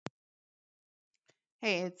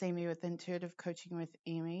Hey, it's Amy with Intuitive Coaching with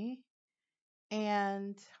Amy,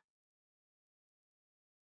 and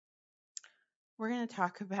we're going to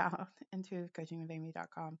talk about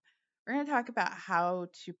intuitivecoachingwithamy.com. We're going to talk about how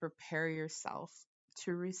to prepare yourself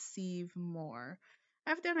to receive more.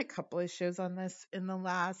 I've done a couple of shows on this in the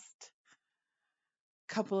last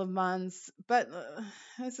couple of months, but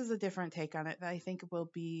this is a different take on it that I think will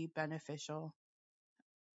be beneficial.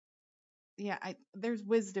 Yeah, there's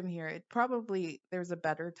wisdom here. There's a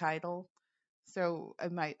better title. So I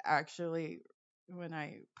might actually, when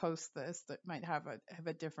I post this, that might have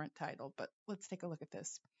a different title. But let's take a look at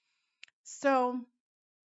this. So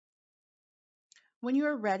when you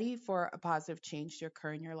are ready for a positive change to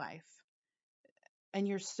occur in your life, and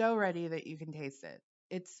you're so ready that you can taste it,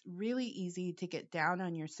 it's really easy to get down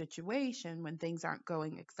on your situation when things aren't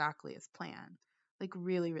going exactly as planned. Like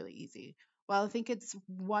really, really easy. Well, I think it's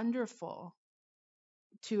wonderful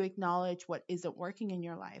to acknowledge what isn't working in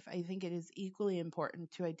your life. I think it is equally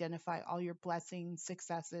important to identify all your blessings,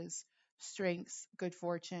 successes, strengths, good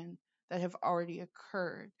fortune that have already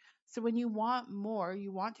occurred. So when you want more,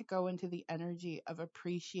 you want to go into the energy of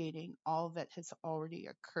appreciating all that has already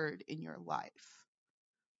occurred in your life.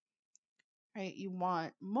 Right? You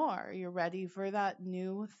want more. You're ready for that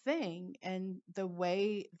new thing. And the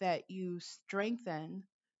way that you strengthen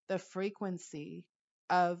the frequency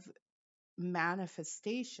of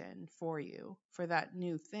manifestation for you for that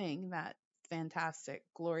new thing, that fantastic,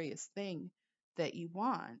 glorious thing that you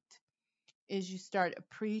want, is you start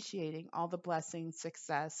appreciating all the blessings,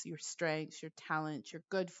 success, your strengths, your talents, your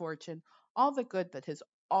good fortune, all the good that has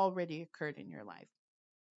already occurred in your life.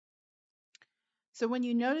 So when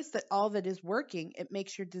you notice that all that is working, it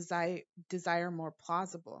makes your desire more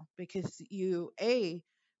plausible because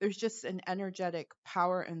there's just an energetic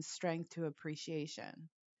power and strength to appreciation.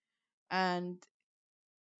 And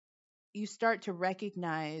you start to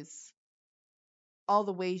recognize all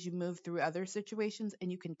the ways you move through other situations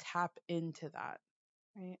and you can tap into that,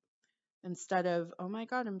 right? Instead of, oh my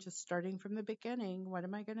God, I'm just starting from the beginning. What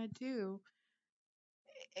am I going to do?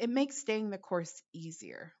 It makes staying the course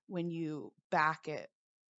easier when you back it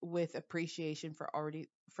with appreciation for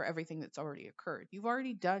everything that's already occurred. You've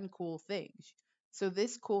already done cool things. So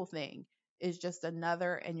this cool thing is just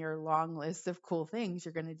another in your long list of cool things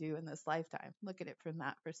you're going to do in this lifetime. Look at it from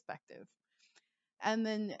that perspective. And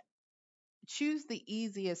then choose the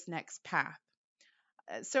easiest next path.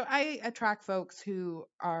 So I attract folks who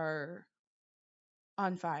are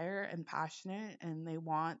on fire and passionate and they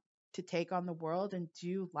want to take on the world and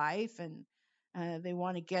do life, and they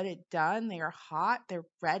want to get it done. They are hot, they're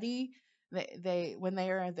ready. They when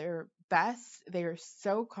they are at their best, they are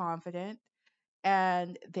so confident,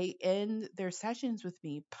 and they end their sessions with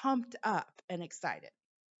me pumped up and excited.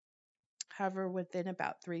 However, within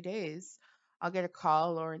about 3 days, I'll get a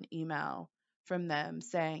call or an email from them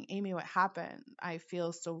saying, Amy, what happened? I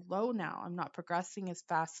feel so low now. I'm not progressing as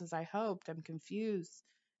fast as I hoped. I'm confused.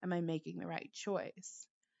 Am I making the right choice?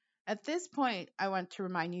 At this point, I want to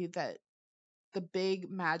remind you that the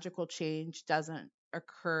big magical change doesn't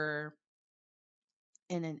occur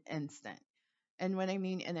in an instant. And when I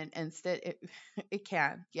mean in an instant, it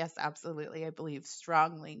can. Yes, absolutely. I believe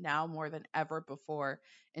strongly now more than ever before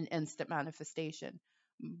in instant manifestation.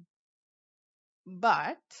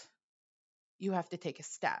 But you have to take a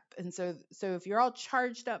step. And so if you're all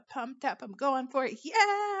charged up, pumped up, I'm going for it.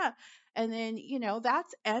 Yeah. And then,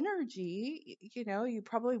 that's energy. You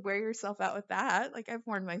probably wear yourself out with that. Like I've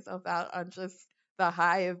worn myself out on just the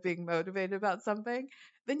high of being motivated about something.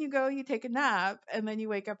 Then you go, you take a nap, and then you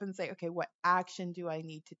wake up and say, okay, what action do I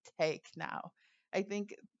need to take now? I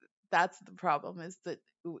think that's the problem, is that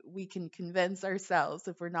we can convince ourselves,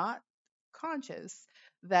 if we're not conscious,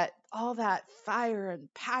 that all that fire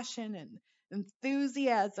and passion and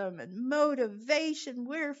enthusiasm and motivation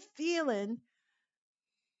we're feeling,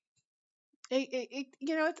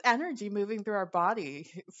 it's energy moving through our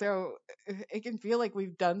body. So it can feel like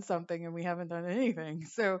we've done something and we haven't done anything.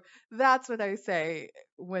 So that's what I say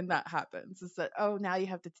when that happens, is that, oh, now you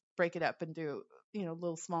have to break it up and do,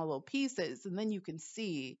 little small little pieces, and then you can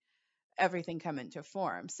see everything come into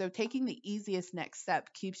form. So taking the easiest next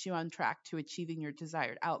step keeps you on track to achieving your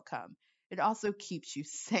desired outcome. It also keeps you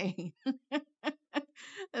sane.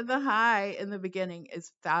 And the high in the beginning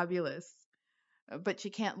is fabulous, but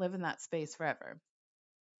you can't live in that space forever.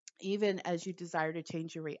 Even as you desire to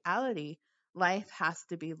change your reality, life has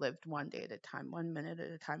to be lived one day at a time, 1 minute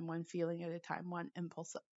at a time, one feeling at a time, one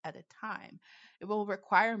impulse at a time. It will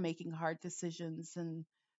require making hard decisions and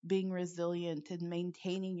being resilient and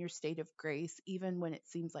maintaining your state of grace, even when it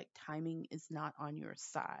seems like timing is not on your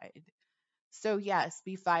side. So, yes,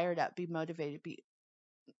 be fired up, be motivated, be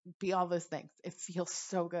be all those things. It feels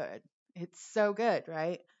so good. It's so good,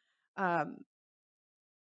 right? Um,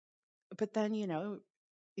 but then, you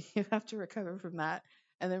have to recover from that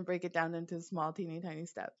and then break it down into small, teeny tiny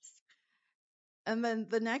steps. And then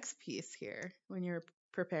the next piece here, when you're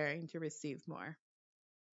preparing to receive more,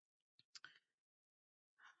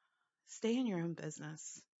 stay in your own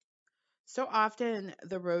business. So often,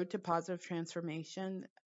 the road to positive transformation,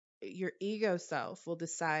 your ego self will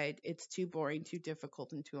decide it's too boring, too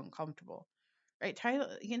difficult, and too uncomfortable. Right?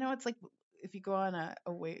 It's like if you go on a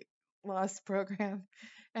weight loss program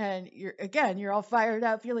and you're all fired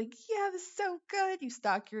up. You're like, yeah, this is so good. You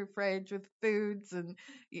stock your fridge with foods and,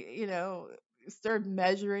 you start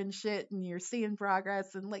measuring shit and you're seeing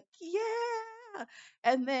progress and like, yeah.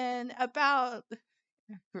 And then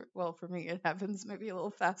well, for me, it happens maybe a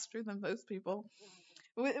little faster than most people.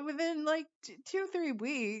 Within like 2, 3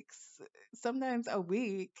 weeks, sometimes a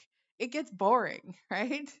week, it gets boring,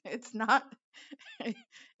 right? It's not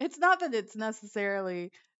that it's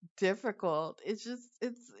necessarily difficult. It's just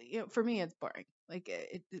for me it's boring. Like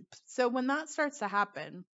so when that starts to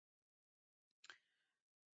happen,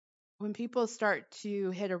 when people start to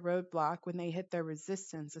hit a roadblock, when they hit their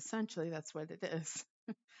resistance, essentially that's what it is.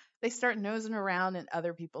 They start nosing around in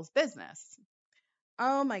other people's business.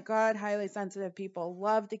 Oh my God, highly sensitive people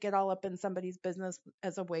love to get all up in somebody's business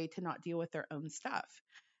as a way to not deal with their own stuff.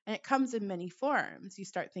 And it comes in many forms. You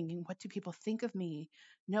start thinking, what do people think of me?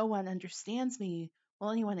 No one understands me. Will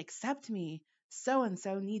anyone accept me? So and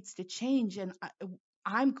so needs to change. And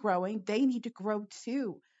I'm growing. They need to grow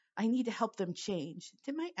too. I need to help them change.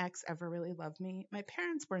 Did my ex ever really love me? My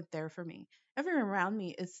parents weren't there for me. Everyone around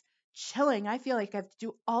me is chilling. I feel like I have to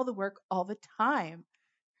do all the work all the time.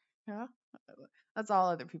 Yeah. That's all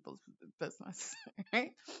other people's business,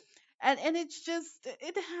 right? And it's just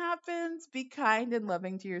it happens. Be kind and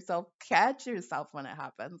loving to yourself. Catch yourself when it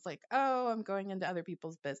happens. Like, oh, I'm going into other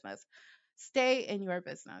people's business. Stay in your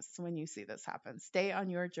business when you see this happen. Stay on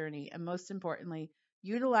your journey, and most importantly,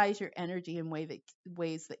 utilize your energy in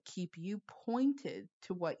ways that keep you pointed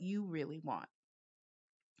to what you really want.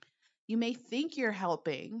 You may think you're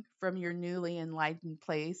helping from your newly enlightened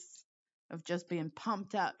place of just being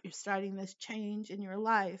pumped up. You're starting this change in your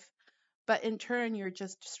life, but in turn, you're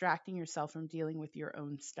just distracting yourself from dealing with your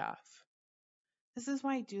own stuff. This is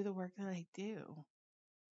why I do the work that I do.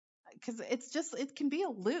 Because it can be a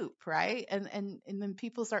loop, right? And then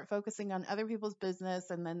people start focusing on other people's business,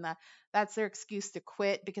 and then that's their excuse to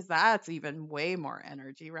quit because that's even way more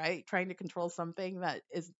energy, right? Trying to control something that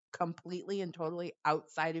is completely and totally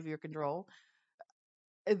outside of your control,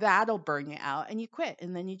 that'll burn you out and you quit,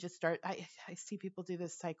 and then you just start. I see people do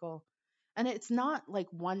this cycle, and it's not like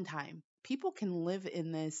one time. People can live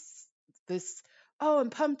in this, oh,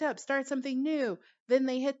 I'm pumped up, start something new, then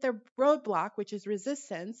they hit their roadblock, which is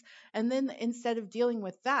resistance, and then instead of dealing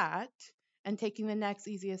with that and taking the next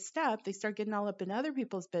easiest step, they start getting all up in other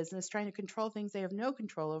people's business, trying to control things they have no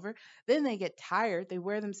control over. Then they get tired, they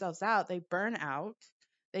wear themselves out, they burn out,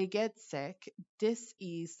 they get sick,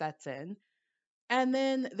 dis-ease sets in, and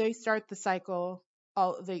then they start the cycle.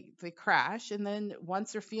 They crash, and then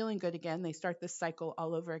once they're feeling good again, they start this cycle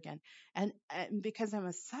all over again. And because I'm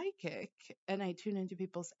a psychic and I tune into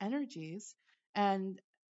people's energies, and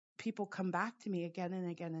people come back to me again and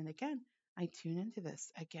again and again, I tune into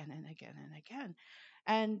this again and again and again,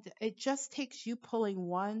 and it just takes you pulling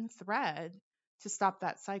one thread to stop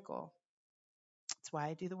that cycle. That's why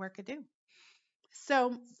I do the work I do.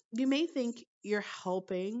 So you may think you're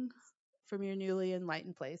helping from your newly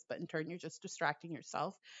enlightened place, but in turn, you're just distracting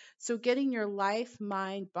yourself. So getting your life,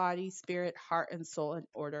 mind, body, spirit, heart, and soul in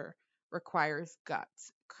order requires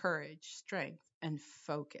guts, courage, strength, and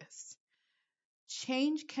focus.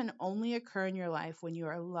 Change can only occur in your life when you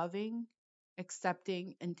are loving,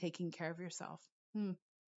 accepting, and taking care of yourself.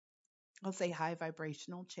 I'll say high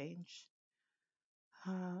vibrational change.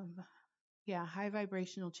 Um, yeah, high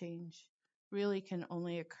vibrational change really can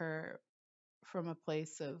only occur from a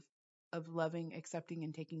place of loving, accepting,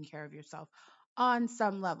 and taking care of yourself on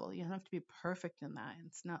some level. You don't have to be perfect in that.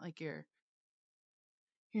 It's not like you're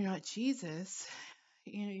not Jesus.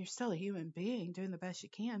 You're still a human being doing the best you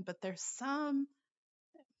can, but there's some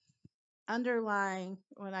underlying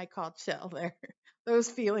what I call chill there.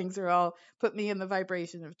 Those feelings are all put me in the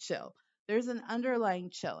vibration of chill. There's an underlying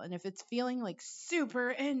chill, and if it's feeling like super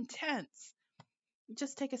intense,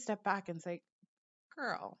 just take a step back and say,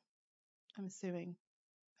 "Girl," I'm assuming.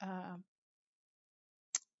 Um,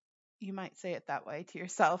 you might say it that way to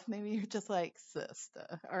yourself. Maybe you're just like,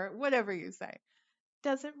 sister, or whatever you say.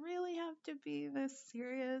 Does it really have to be this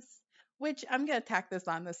serious? which I'm going to tack this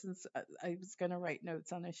on this since I was going to write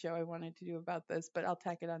notes on a show I wanted to do about this, but I'll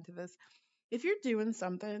tack it onto this. If you're doing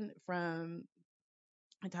something from,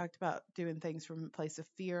 I talked about doing things from a place of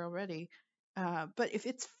fear already, but if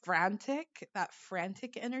it's frantic, that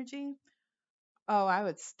frantic energy, oh, I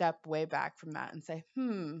would step way back from that and say,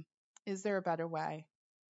 is there a better way?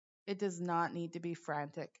 It does not need to be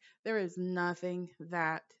frantic. There is nothing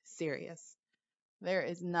that serious. There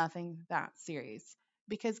is nothing that serious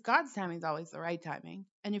because God's timing is always the right timing.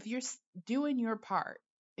 And if you're doing your part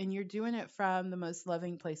and you're doing it from the most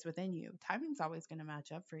loving place within you, timing's always going to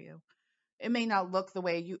match up for you. It may not look the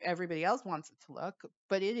way you everybody else wants it to look,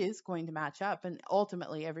 but it is going to match up and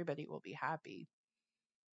ultimately everybody will be happy.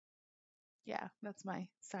 Yeah, that's my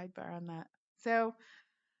sidebar on that. So,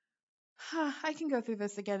 I can go through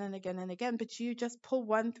this again and again and again, but you just pull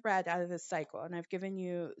one thread out of this cycle. And I've given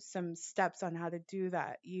you some steps on how to do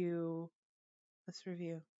that. Let's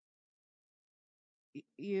review.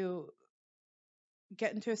 You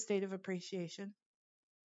get into a state of appreciation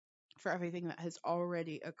for everything that has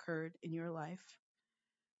already occurred in your life.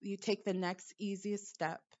 You take the next easiest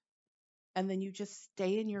step, and then you just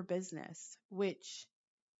stay in your business, which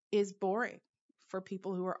is boring for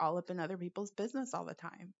people who are all up in other people's business all the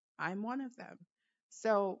time. I'm one of them.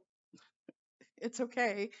 So it's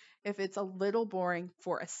okay if it's a little boring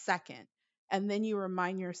for a second. And then you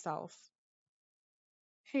remind yourself,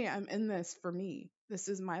 hey, I'm in this for me. This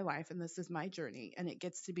is my life and this is my journey. And it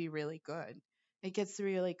gets to be really good. It gets to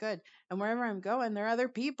be really good. And wherever I'm going, there are other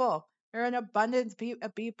people. There are an abundance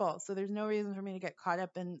of people. So there's no reason for me to get caught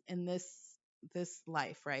up in this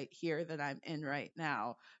life right here that I'm in right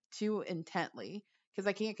now too intently because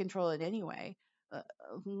I can't control it anyway. Uh,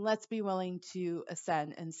 let's be willing to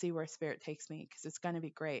ascend and see where spirit takes me because it's going to be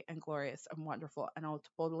great and glorious and wonderful and I'll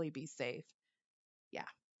totally be safe. Yeah.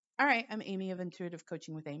 All right. I'm Amy of Intuitive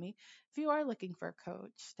Coaching with Amy. If you are looking for a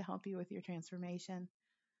coach to help you with your transformation,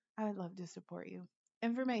 I would love to support you.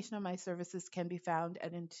 Information on my services can be found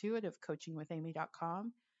at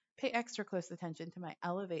intuitivecoachingwithamy.com. Pay extra close attention to my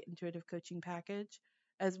Elevate Intuitive Coaching package,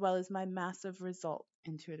 as well as my Massive Result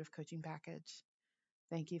Intuitive Coaching package.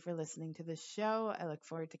 Thank you for listening to this show. I look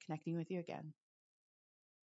forward to connecting with you again.